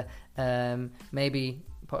each other. Maybe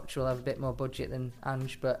Poch will have a bit more budget than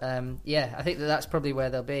Ange, but I think that's probably where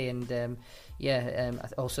they'll be. And I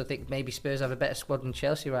also think maybe Spurs have a better squad than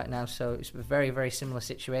Chelsea right now, so it's a very, very similar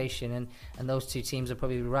situation, and those two teams are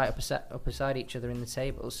probably right up beside each other in the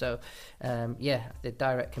table. So they're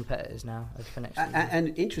direct competitors now for next season.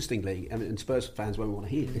 And interestingly, and Spurs fans won't want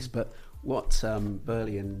to hear this, but what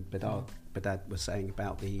Burley and Bedad were saying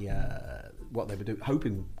about the what they were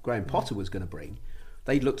hoping Graham Potter was going to bring.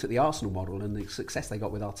 They looked at the Arsenal model and the success they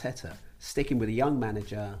got with Arteta, sticking with a young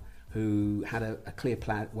manager who had a clear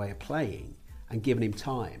way of playing and giving him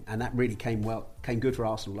time, and that really came good for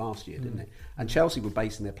Arsenal last year, didn't it? And Chelsea were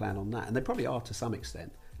basing their plan on that, and they probably are to some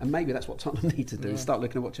extent. And maybe that's what Tottenham need to do: start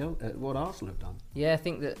looking at what Arsenal have done. Yeah, I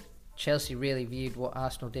think that Chelsea really viewed what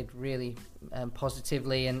Arsenal did really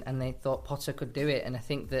positively, and they thought Potter could do it. And I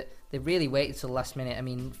think that they really waited till the last minute. I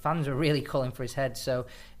mean, fans were really calling for his head. So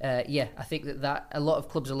I think that a lot of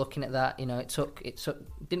clubs are looking at that. It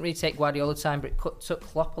didn't really take Guardiola time, but it took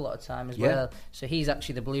Klopp a lot of time as well. So he's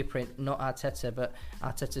actually the blueprint, not Arteta, but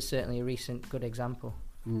Arteta's certainly a recent good example.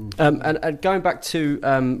 And going back to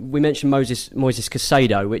we mentioned Moises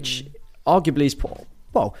Caicedo, which arguably is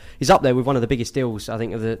he's up there with one of the biggest deals, I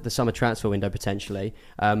think, of the summer transfer window potentially,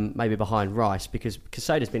 maybe behind Rice, because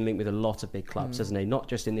Caicedo's been linked with a lot of big clubs, hasn't he? Not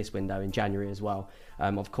just in this window, in January as well.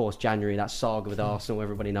 Of course, January, that saga with Arsenal,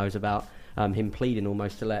 everybody knows about him pleading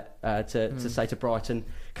almost to say to Brighton,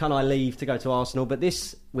 can I leave to go to Arsenal? But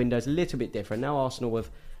this window's a little bit different. Now Arsenal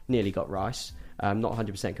have nearly got Rice, not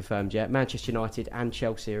 100% confirmed yet. Manchester United and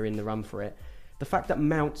Chelsea are in the run for it. The fact that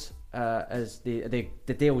Mount, as the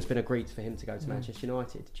deal has been agreed for him to go to Manchester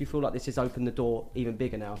United, do you feel like this has opened the door even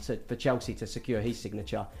bigger now for Chelsea to secure his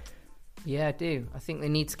signature? Yeah, I do. I think they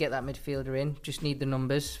need to get that midfielder in. Just need the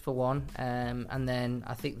numbers for one, and then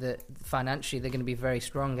I think that financially they're going to be very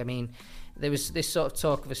strong. I mean, there was this sort of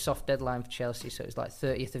talk of a soft deadline for Chelsea, so it was like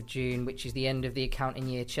 30th of June, which is the end of the accounting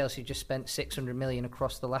year. Chelsea just spent 600 million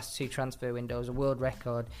across the last two transfer windows, a world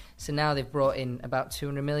record. So now they've brought in about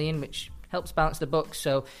 200 million, which helps balance the books.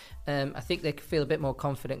 So I think they could feel a bit more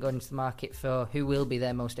confident going into the market for who will be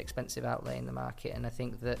their most expensive outlay in the market. And I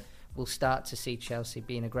think that we'll start to see Chelsea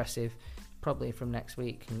being aggressive probably from next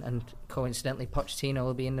week. And coincidentally, Pochettino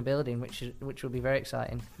will be in the building, which will be very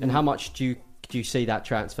exciting. And how much do you see that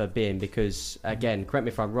transfer being? Because, again, correct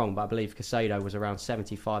me if I'm wrong, but I believe Caicedo was around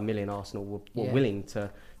 75 million Arsenal were willing to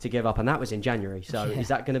give up, and that was in January. So is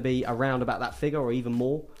that going to be around about that figure or even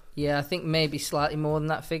more? Yeah, I think maybe slightly more than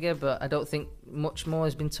that figure, but I don't think much more.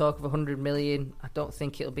 Has been talk of 100 million. I don't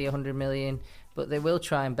think it'll be 100 million, but they will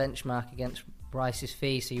try and benchmark against Rice's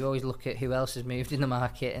fee. So you always look at who else has moved in the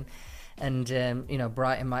market, and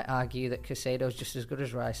Brighton might argue that Caicedo's just as good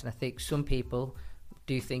as Rice, and I think some people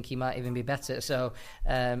do think he might even be better. So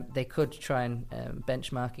they could try and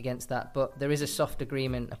benchmark against that. But there is a soft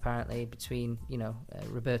agreement apparently between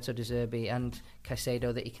Roberto De Zerbi and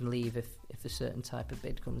Caicedo that he can leave if a certain type of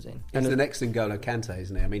bid comes in. He's the next N'Golo Kante,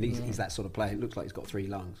 isn't he? I mean, he's that sort of player. It looks like he's got three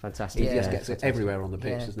lungs. Fantastic. He just gets it everywhere on the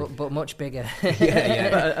pitch, doesn't he? But much bigger. But,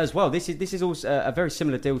 as well, this is also a very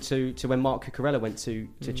similar deal to when Marc Cucurella went to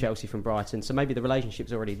Chelsea from Brighton. So maybe the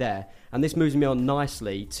relationship's already there. And this moves me on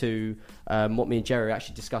nicely to what me and Jerry were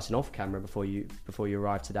actually discussing off camera before you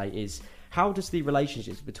arrived today, is How does the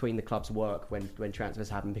relationships between the clubs work when transfers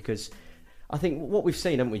happen? Because I think what we've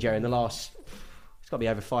seen, haven't we, Jerry, in the last... It's got to be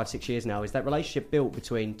over 5-6 years now, is that relationship built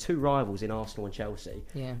between two rivals in Arsenal and Chelsea.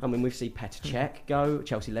 Yeah. I mean, we've seen Petr Cech go,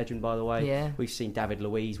 Chelsea legend, by the way. Yeah. We've seen David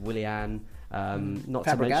Luiz, Willian, not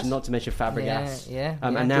to mention Fabregas.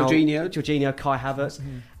 And now Jorginho, Kai Havertz.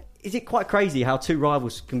 Is it quite crazy how two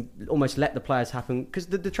rivals can almost let the players happen? Because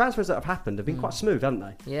the transfers that have happened have been quite smooth, haven't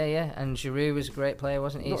they? Yeah. And Giroud was a great player,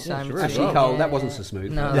 wasn't he? Actually, Cole, that wasn't so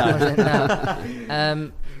smooth. No, it wasn't.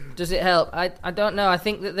 No. Does it help? I don't know. I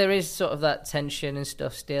think that there is sort of that tension and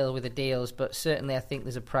stuff still with the deals, but certainly I think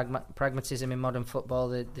there's a pragmatism in modern football.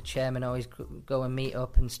 The chairman always go and meet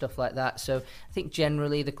up and stuff like that. So I think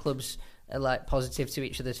generally the clubs are like positive to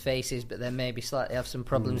each other's faces, but then maybe slightly have some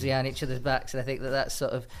problems behind each other's backs. And I think that that's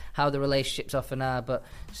sort of how the relationships often are. But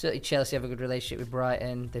certainly Chelsea have a good relationship with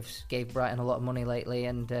Brighton. They've gave Brighton a lot of money lately,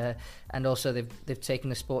 and also they've taken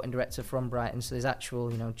the sporting director from Brighton. So there's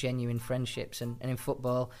actual, genuine friendships. And in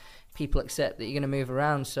football, people accept that you're going to move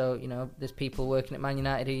around. So, there's people working at Man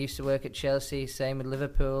United who used to work at Chelsea, same with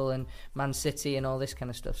Liverpool and Man City and all this kind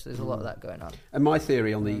of stuff. So there's a lot of that going on. And my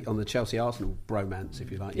theory on the Chelsea-Arsenal bromance, if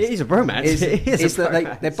you like... It is a bromance. Is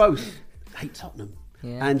that they both hate Tottenham.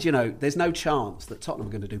 Yeah. And, there's no chance that Tottenham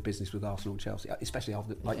are going to do business with Arsenal and Chelsea, especially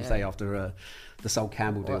after, like you say, after the Sol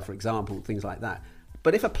Campbell deal, for example, things like that.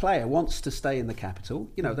 But if a player wants to stay in the capital,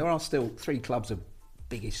 there are still 3 clubs of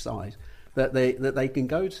biggish size that they can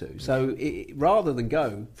go to. So rather than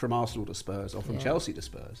go from Arsenal to Spurs or from Chelsea to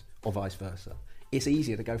Spurs or vice versa, it's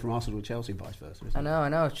easier to go from Arsenal to Chelsea and vice versa, isn't it? I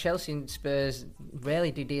know. Chelsea and Spurs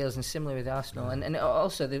rarely do deals, and similar with Arsenal. And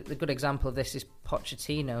also the good example of this is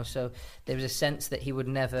Pochettino. So there was a sense that he would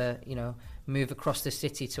never, move across the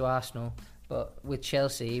city to Arsenal. But with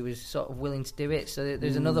Chelsea, he was sort of willing to do it. So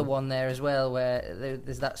there's another one there as well where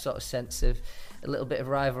there's that sort of sense of a little bit of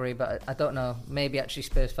rivalry. But I don't know. Maybe actually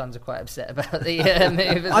Spurs fans are quite upset about the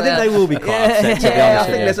move as I think they will be quite upset, to be honest.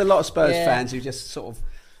 I think there's a lot of Spurs fans who just sort of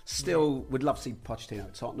still would love to see Pochettino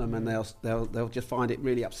at Tottenham, and they'll just find it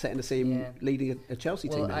really upsetting to see him leading a Chelsea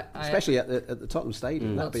team, especially at the Tottenham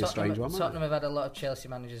Stadium. That'd be a strange one. Tottenham have had a lot of Chelsea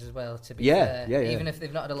managers as well, to be fair, even if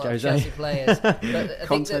they've not had a lot of Chelsea players. But I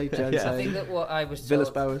think that what I was told,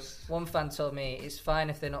 Villas-Boas. One fan told me it's fine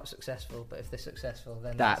if they're not successful, but if they're successful,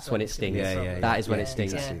 then that's when it stings. That is when it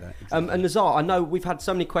stings. Exactly. And Nizaar, I know we've had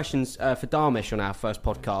so many questions for Dharmesh on our first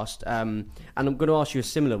podcast, and I'm going to ask you a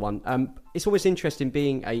similar one. It's always interesting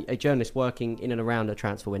being a journalist working in and around a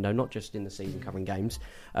transfer window, not just in the season covering games.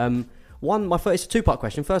 It's a two-part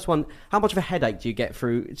question. First one, how much of a headache do you get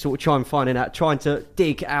through sort of trying to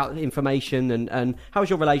dig out information, and how has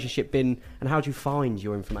your relationship been, and how do you find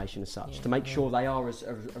your information as such to make sure they are as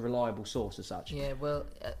a reliable source as such? Yeah, well,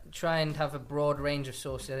 try and have a broad range of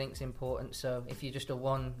sources. I think is important. So if you're just a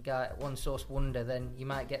one source wonder, then you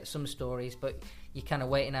might get some stories, but you're kind of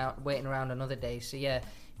waiting around on other days. So yeah.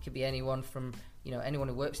 Could be anyone from anyone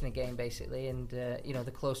who works in the game basically, and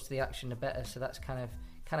the closer to the action the better. So that's kind of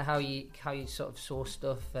how you sort of source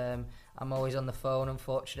stuff. I'm always on the phone,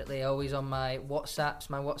 unfortunately, always on my WhatsApps.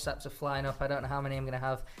 My WhatsApps are flying up. I don't know how many I'm going to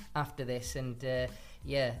have after this, and Twitter,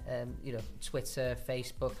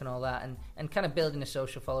 Facebook and all that, and kind of building a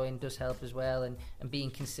social following does help as well, and being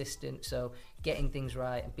consistent. So getting things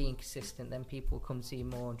right and being consistent, then people will come to you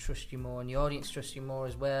more and trust you more, and the audience trusts you more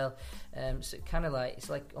as well. So it's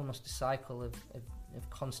like almost a cycle of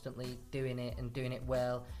constantly doing it and doing it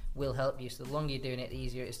well will help you. So the longer you're doing it, the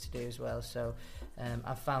easier it is to do as well. So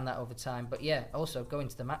I've found that over time. But yeah, also going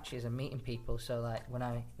to the matches and meeting people. So like when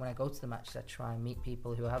I go to the matches, I try and meet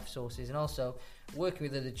people who have sources, and also working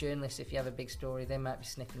with other journalists. If you have a big story, they might be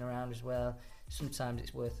sniffing around as well. Sometimes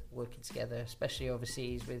it's worth working together, especially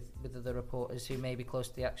overseas with other reporters who may be close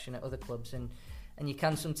to the action at other clubs, and you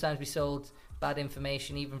can sometimes be sold bad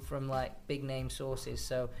information even from like big name sources.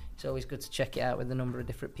 So it's always good to check it out with a number of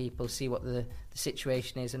different people, see what the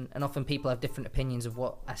situation is, and often people have different opinions of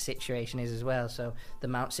what a situation is as well. So the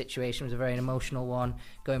Mount situation was a very emotional one,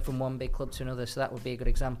 going from one big club to another, so that would be a good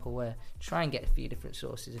example where try and get a few different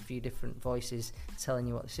sources, a few different voices telling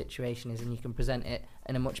you what the situation is, and you can present it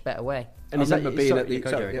in a much better way. And I remember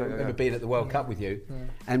being at the World Cup with you,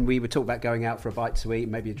 and we were talking about going out for a bite to eat,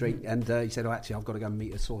 maybe a drink, and you said, actually I've got to go and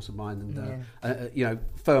meet a source of mine and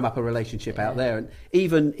firm up a relationship out there. And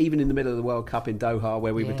even in the middle of the World Cup in Doha,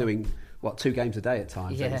 where we were doing 2 games a day at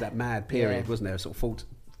times, there was that mad period, wasn't there, sort of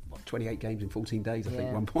 28 games in 14 days, I think,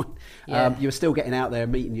 at one point. Yeah. You were still getting out there,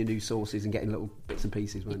 meeting your new sources and getting little bits and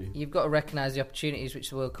pieces, weren't you? You've got to recognise the opportunities, which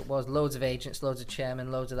the World Cup was. Loads of agents, loads of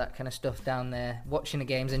chairmen, loads of that kind of stuff down there, watching the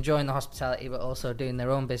games, enjoying the hospitality, but also doing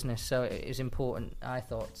their own business. So it was important, I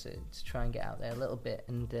thought, to try and get out there a little bit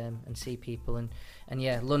and see people. And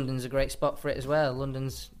yeah, London's a great spot for it as well.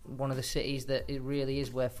 London's one of the cities that it really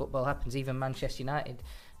is where football happens. Even Manchester United,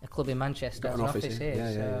 a club in Manchester, has an office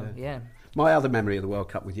here. Yeah. My other memory of the World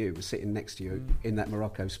Cup with you was sitting next to you in that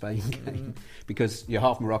Morocco-Spain game, because you're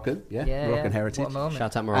half Moroccan, Moroccan heritage. What a moment.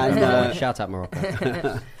 Shout out Morocco. And, shout out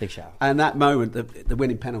Morocco. Big shout. And that moment, the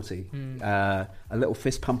winning penalty, a little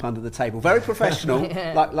fist pump under the table, very professional,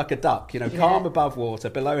 like a duck, calm above water,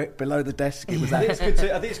 below the desk. It was. I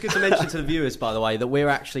think it's good to mention to the viewers, by the way, that we're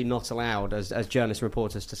actually not allowed as journalists and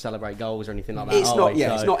reporters to celebrate goals or anything like that. It's not.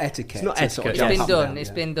 It's not etiquette. It's not etiquette. It's been done. It's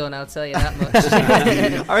been done. I'll tell you that much.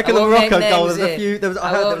 I reckon the Morocco goal. There's a few. I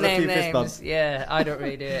heard there was a few fist bumps. Yeah, I don't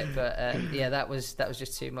really do it, but that was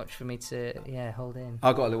just too much for me to hold in.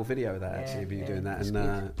 I got a little video of that actually of you doing that,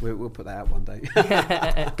 and we'll put that out one day.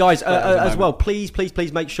 Guys, as well, please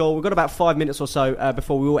make sure we've got about 5 minutes or so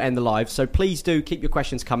before we will end the live. So please do keep your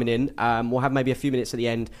questions coming in. We'll have maybe a few minutes at the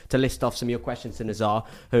end to list off some of your questions to Nizaar,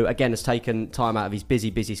 who again has taken time out of his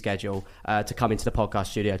busy schedule to come into the podcast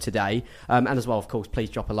studio today. And as well, of course,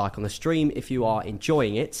 please drop a like on the stream if you are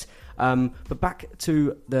enjoying it. But back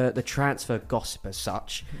to the transfer gossip as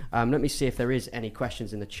such. Let me see if there is any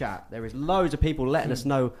questions in the chat. There is loads of people letting us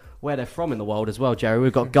know where they're from in the world as well, Jerry.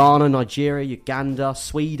 We've got Ghana, Nigeria, Uganda,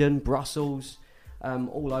 Sweden, Brussels,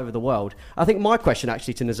 all over the world. I think my question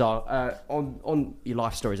actually to Nizaar, on your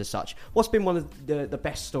life stories as such, what's been one of the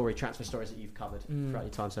best transfer stories that you've covered throughout your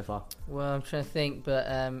time so far? Well, I'm trying to think, but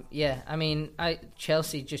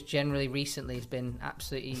Chelsea just generally recently has been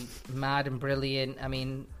absolutely mad and brilliant. I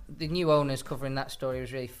mean, the new owners covering that story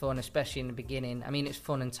was really fun, especially in the beginning. I mean, it's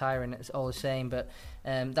fun and tiring, it's all the same, but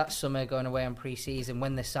that summer going away on pre-season,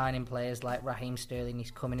 when they're signing players like Raheem Sterling,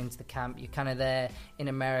 he's coming into the camp, you're kind of there in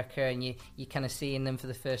America and you're kind of seeing them for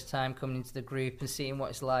the first time coming into the group and seeing what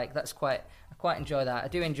it's like. I quite enjoy that. I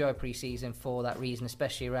do enjoy pre-season for that reason,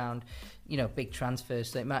 especially around, big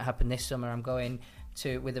transfers. So it might happen this summer. I'm going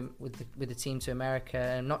with the team to America,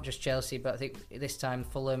 and not just Chelsea, but I think this time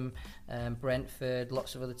Fulham, Brentford,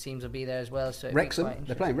 lots of other teams will be there as well. So Wrexham,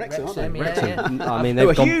 they're playing Wrexham, aren't they? Wrexham. Yeah. I mean,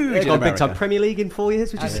 they've gone big time Premier League in 4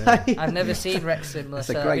 years. Would you say? I've never seen Wrexham. That's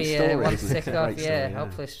a great story. One to tick off.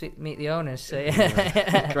 Hopefully meet the owners. So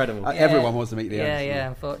incredible. Everyone wants to meet the owners. Yeah.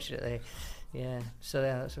 Unfortunately. Yeah,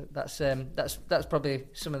 so that's probably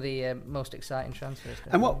some of the most exciting transfers.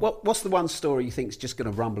 And what's the one story you think is just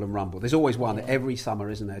going to rumble and rumble? There's always one every summer,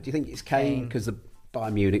 isn't there? Do you think it's Kane because the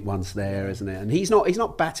Bayern Munich one's there, isn't it? And he's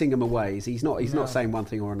not batting them away. He's not saying one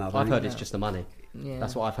thing or another. I've heard it's just the money. Yeah.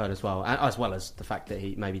 That's what I've heard as well, as well as the fact that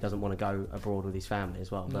he maybe doesn't want to go abroad with his family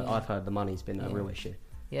as well. But I've heard the money's been a real issue.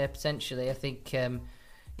 Yeah, potentially. I think.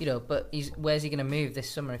 But where's he going to move this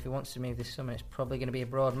summer? If he wants to move this summer, it's probably going to be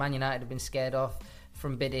abroad. Man United have been scared off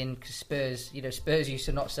from bidding because Spurs used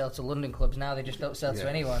to not sell to London clubs. Now they just don't sell to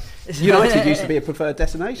anyone. United used to be a preferred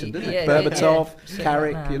destination, didn't it? Berbatov,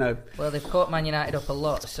 Carrick, Well, they've caught Man United up a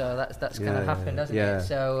lot, so that's kind of happened, hasn't it?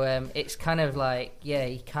 So it's kind of like,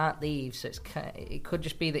 he can't leave. So it could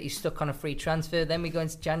just be that he's stuck on a free transfer. Then we go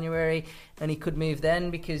into January, and he could move then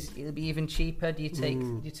because it'll be even cheaper. Do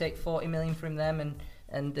you take 40 million from them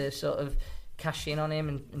and sort of cash in on him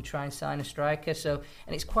and try and sign a striker? So,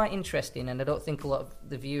 and it's quite interesting, and I don't think a lot of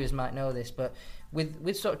the viewers might know this, but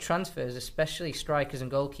with sort of transfers, especially strikers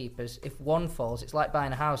and goalkeepers, if one falls, it's like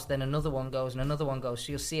buying a house, then another one goes and another one goes.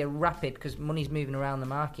 So you'll see a rapid, because money's moving around the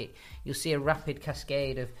market, you'll see a rapid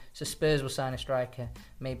cascade of, so Spurs will sign a striker,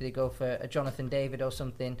 maybe they go for a Jonathan David or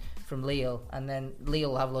something from Lille, and then Lille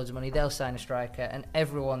will have loads of money, they'll sign a striker, and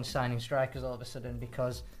everyone's signing strikers all of a sudden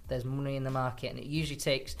because there's money in the market, and it usually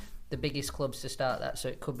takes the biggest clubs to start that. So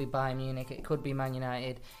it could be Bayern Munich, it could be Man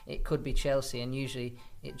United, it could be Chelsea, and usually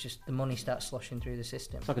the money starts sloshing through the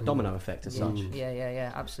system. It's like a domino effect as such.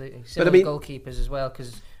 Yeah, absolutely. Similar to goalkeepers as well,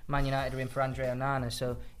 because Man United are in for Andre Onana,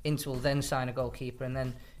 so Inter will then sign a goalkeeper, and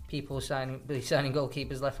then people will be signing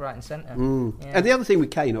goalkeepers left, right and centre. And the other thing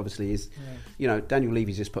with Kane, obviously, is Daniel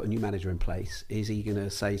Levy's just put a new manager in place. Is he going to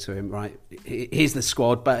say to him, right, here's the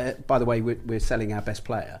squad, but by the way, we're selling our best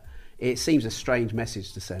player? It seems a strange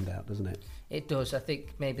message to send out, doesn't it? It does. I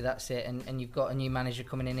think maybe that's it. And you've got a new manager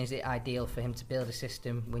coming in. Is it ideal for him to build a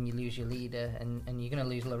system when you lose your leader? And you're going to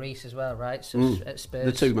lose Lloris as well, right? So at Spurs,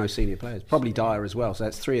 the two most senior players. Probably Dyer as well. So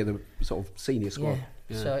that's three of the sort of senior squad.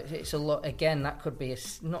 Yeah. So it's a lot. Again, that could be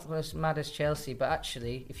not as mad as Chelsea, but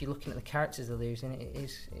actually, if you're looking at the characters they're losing,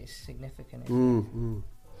 it's significant.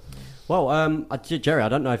 Well, Jerry, I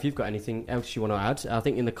don't know if you've got anything else you want to add. I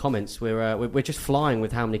think in the comments we're just flying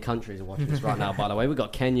with how many countries are watching us right now. By the way, we've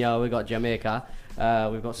got Kenya, we've got Jamaica,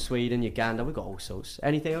 we've got Sweden, Uganda, we've got all sorts.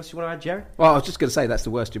 Anything else you want to add, Jerry? Well, I was just going to say that's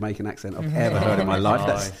the worst Jamaican accent I've ever heard in my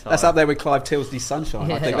life. That's up there with Clive Tilsley's Sunshine.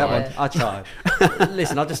 Yeah, I think that one. I try.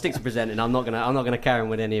 Listen, I'll just stick to presenting. I'm not gonna carry on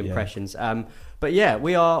with any impressions. But yeah,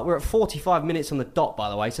 we're at 45 minutes on the dot, by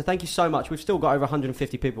the way. So thank you so much. We've still got over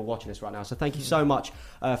 150 people watching us right now. So thank you so much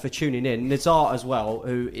for tuning in. Nizaar as well,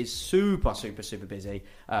 who is super busy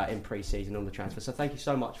in pre-season on the transfer. So thank you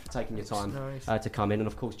so much for taking your time to come in. And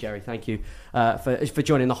of course, Jerry, thank you for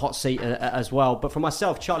joining the hot seat as well. But for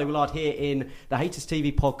myself, Charlie Willard here in the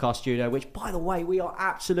HaytersTV podcast studio, which, by the way, we are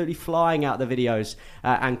absolutely flying out the videos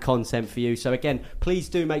and content for you. So again, please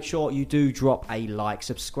do make sure you do drop a like,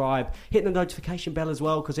 subscribe, hit the notification bell as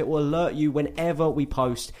well, because it will alert you whenever we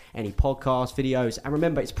post any podcasts, videos. And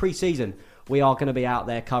remember, it's pre-season. We are going to be out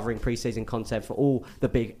there covering pre-season content for all the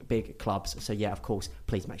big clubs. So yeah, of course,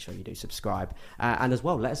 please make sure you do subscribe. And as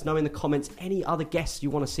well, let us know in the comments any other guests you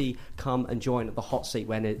want to see come and join the hot seat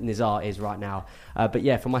where Nizaar is right now. But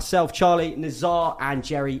yeah, for myself, Charlie, Nizaar and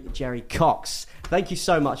Jerry Cox, thank you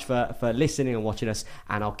so much for listening and watching us.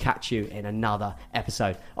 And I'll catch you in another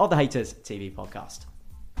episode of the HaytersTV podcast.